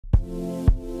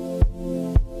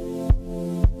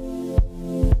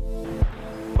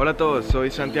Hola a todos,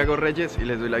 soy Santiago Reyes y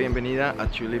les doy la bienvenida a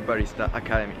Tulip Barista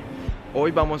Academy.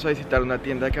 Hoy vamos a visitar una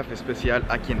tienda de café especial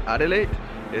aquí en Adelaide.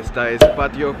 Esta es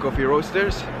Patio Coffee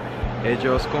Roasters.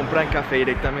 Ellos compran café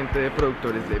directamente de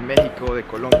productores de México, de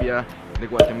Colombia, de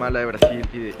Guatemala, de Brasil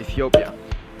y de Etiopía.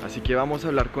 Así que vamos a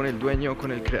hablar con el dueño,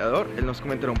 con el creador. Él nos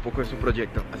comentará un poco de su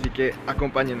proyecto, así que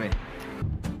acompáñenme.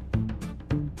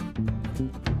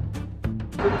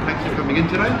 Thanks for coming in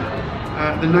today.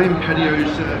 The name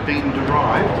patios being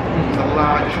derived from the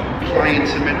large clay and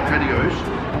cement patios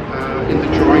in the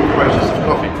drying process of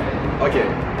coffee. Okay.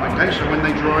 Okay, so when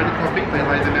they dry the coffee, they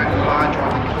lay them out in large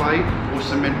either clay or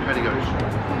cement patios.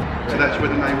 So that's where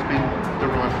the name's been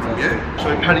derived from, yeah?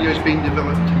 So patio's been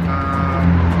developed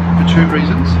for two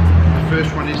reasons. The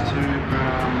first one is to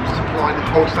supply the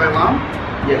wholesale arm,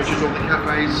 Yes. which is all the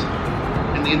cafes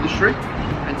in the industry,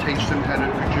 and teach them how to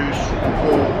produce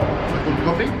or a good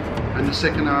coffee. And the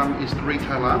second arm is the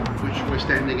retail arm, which we're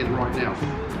standing in right now.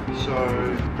 So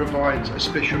it provides a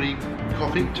specialty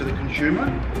coffee to the consumer,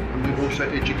 and we also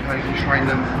educate and train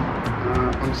them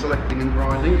on selecting and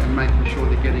grinding and making sure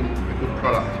they're getting a good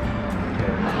product.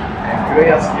 Okay. And could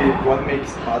I ask you, what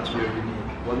makes Patio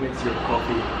unique? What makes your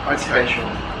coffee special?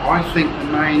 I think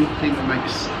the main thing that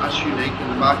makes us unique in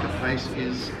the marketplace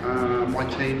is my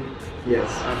team. Yes.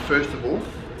 First of all,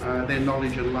 their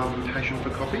knowledge and love and passion for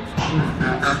coffee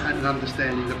and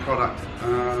understanding the product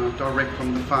direct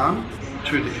from the farm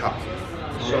to the cup.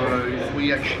 So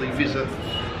we actually visit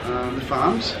the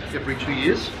farms every 2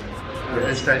 years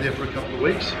and stay there for a couple of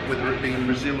weeks, whether it be in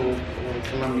Brazil or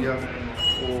Colombia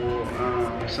or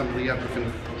some of the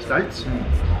African states,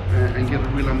 and get a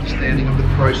real understanding of the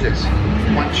process.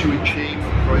 Once you achieve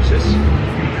the process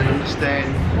and understand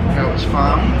how it's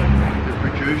farmed and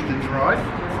produced and dried,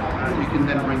 you can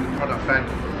then bring the product back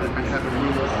and have a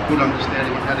real good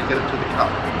understanding of how to get it to the cup.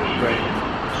 Right.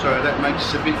 So that makes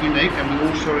us a bit unique, and we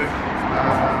also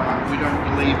we don't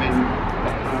believe in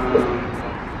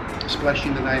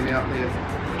splashing the name out there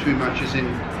too much, as in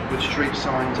with street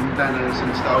signs and banners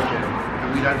and stuff.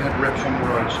 And we don't have reps on the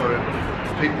road, so if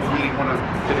people really want to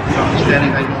get a good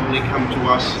understanding, they normally come to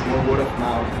us. More word of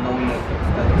mouth, knowing that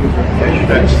good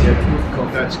reputation, good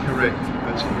coffee. That's correct.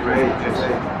 That's correct. Great, Yes.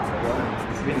 great. Well,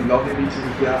 it's been lovely meeting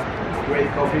you here. Great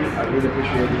coffee. I really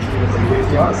appreciate this.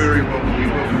 Very welcome. We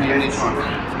welcome you anytime.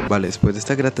 Vale, después de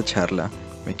esta grata charla,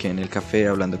 me quedé en el café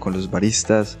hablando con los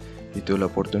baristas y tuve la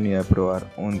oportunidad de probar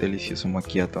un delicioso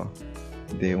macchiato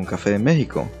de un café de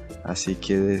México. Así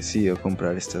que he decidido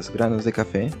comprar estos granos de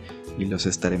café y los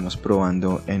estaremos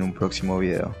probando en un próximo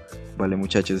video. Vale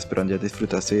muchachos, espero hayas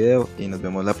disfrutado este video y nos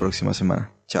vemos la próxima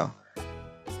semana. Chao.